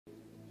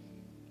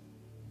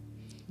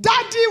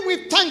Daddy,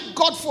 we thank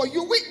God for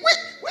you.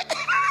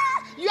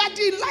 You are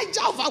the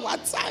Elijah of our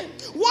time.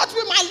 What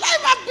will my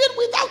life have been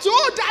without you?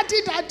 Oh,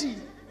 Daddy, Daddy.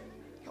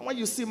 And when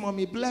you see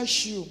Mommy,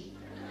 bless you.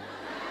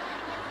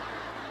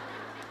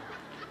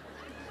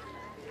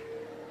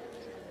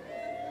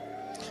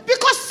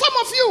 Because some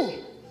of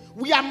you,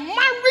 we are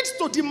married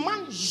to the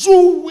man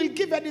you will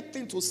give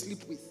anything to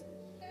sleep with.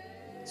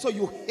 So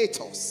you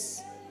hate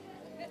us.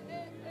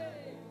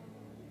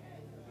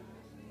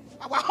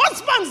 Our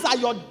husbands are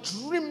your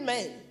dream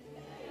men.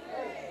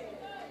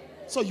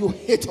 So you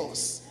hate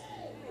us.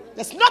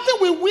 There's nothing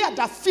we wear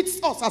that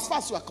fits us as far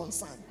as you are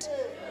concerned.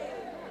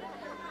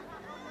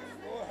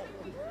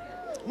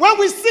 When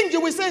we sing, you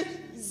will say,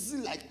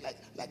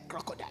 like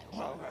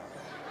crocodile.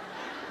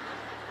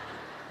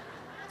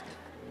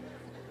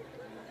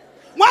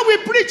 When we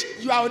preach,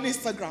 you are on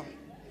Instagram.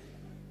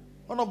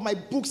 One of my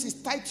books is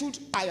titled,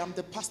 I Am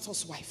the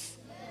Pastor's Wife.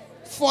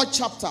 4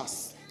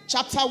 chapters.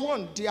 Chapter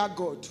 1, Dear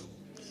God.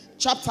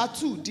 Chapter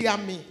 2, Dear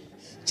Me.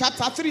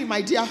 Chapter 3,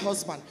 My Dear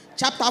Husband.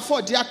 Chapter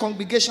 4, Dear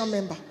Congregation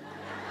Member.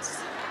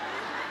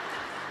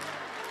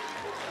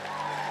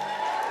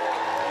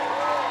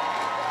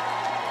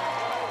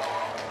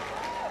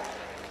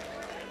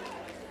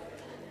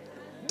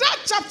 That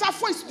chapter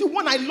 4 is the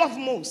one I love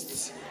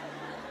most.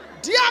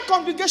 Dear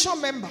congregation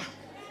member,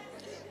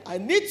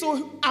 I'm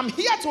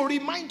here to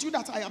remind you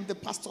that I am the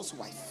pastor's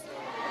wife.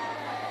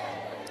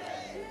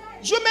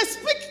 You may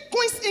speak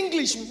Queen's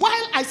English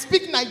while I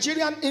speak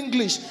Nigerian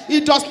English.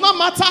 It does not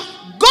matter.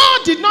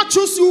 God did not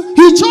choose you.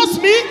 He chose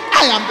me.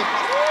 I am the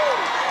pastor.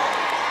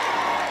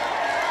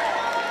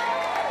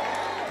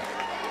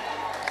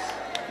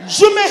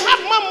 You may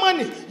have more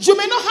money. You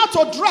may know how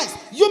to dress.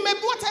 You may be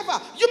whatever.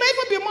 You may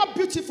even be more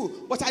beautiful.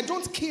 But I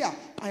don't care.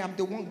 I am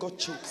the one God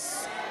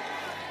chose.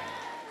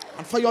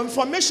 And for your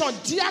information,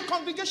 dear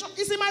congregation,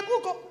 it's in my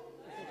book.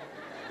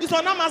 It's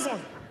on Amazon.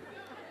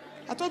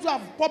 I told you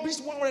I've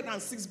published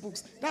 106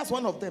 books. That's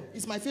one of them.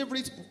 It's my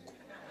favorite book.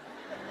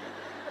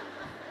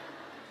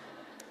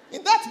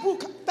 In that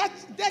book, that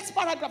next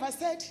paragraph, I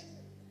said,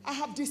 I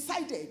have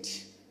decided,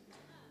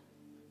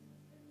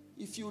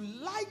 if you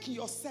like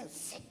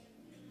yourself,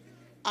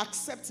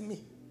 accept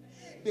me.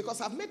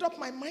 Because I've made up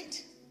my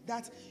mind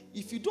that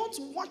if you don't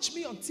watch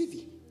me on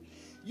TV,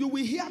 you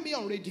will hear me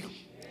on radio.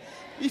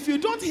 If you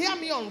don't hear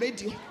me on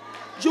radio,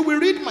 you will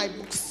read my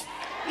books.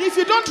 If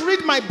you don't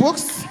read my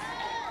books,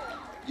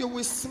 you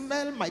will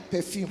smell my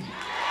perfume.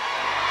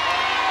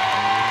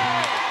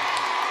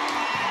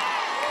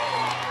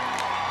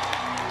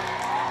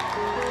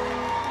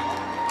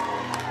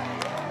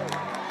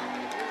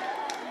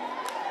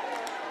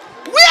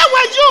 Where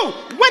were you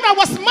when I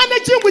was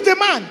managing with a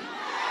man?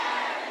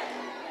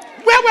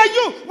 Where were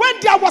you when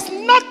there was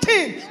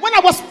nothing? When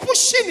I was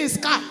pushing his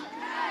car?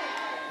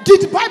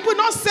 Did the Bible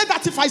not say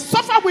that if I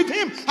suffer with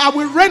him, I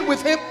will reign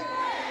with him?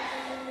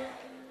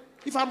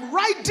 If I'm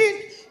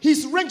riding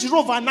his Range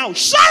Rover now,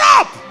 shut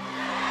up!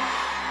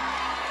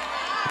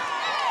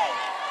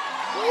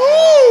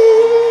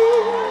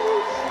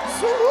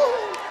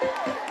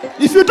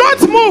 If you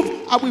don't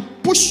move, I will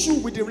push you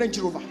with the Range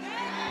Rover.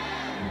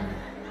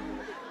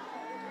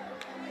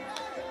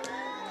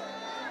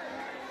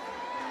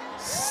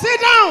 Sit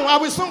down, I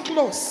will soon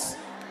close.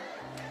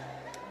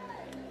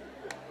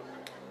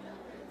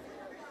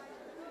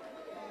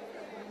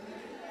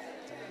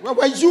 Where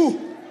were you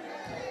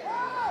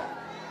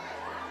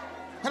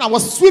when I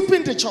was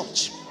sweeping the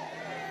church?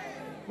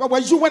 Where were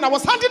you when I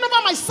was handing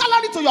over my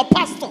salary to your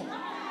pastor?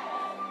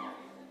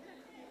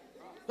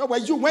 Where were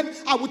you when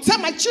I would tell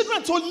my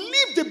children to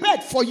leave the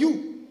bed for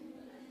you?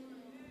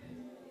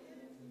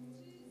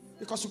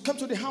 Because you came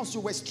to the house,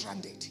 you were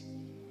stranded.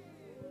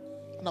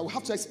 And I will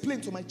have to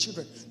explain to my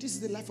children, this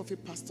is the life of a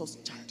pastor's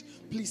child.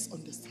 Please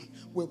understand,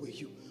 where were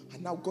you?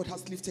 And now God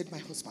has lifted my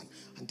husband.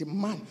 And the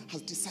man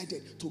has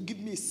decided to give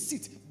me a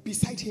seat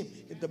beside him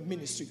in the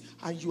ministry.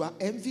 And you are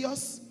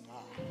envious?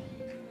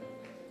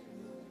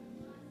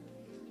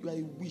 You are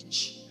a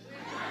witch.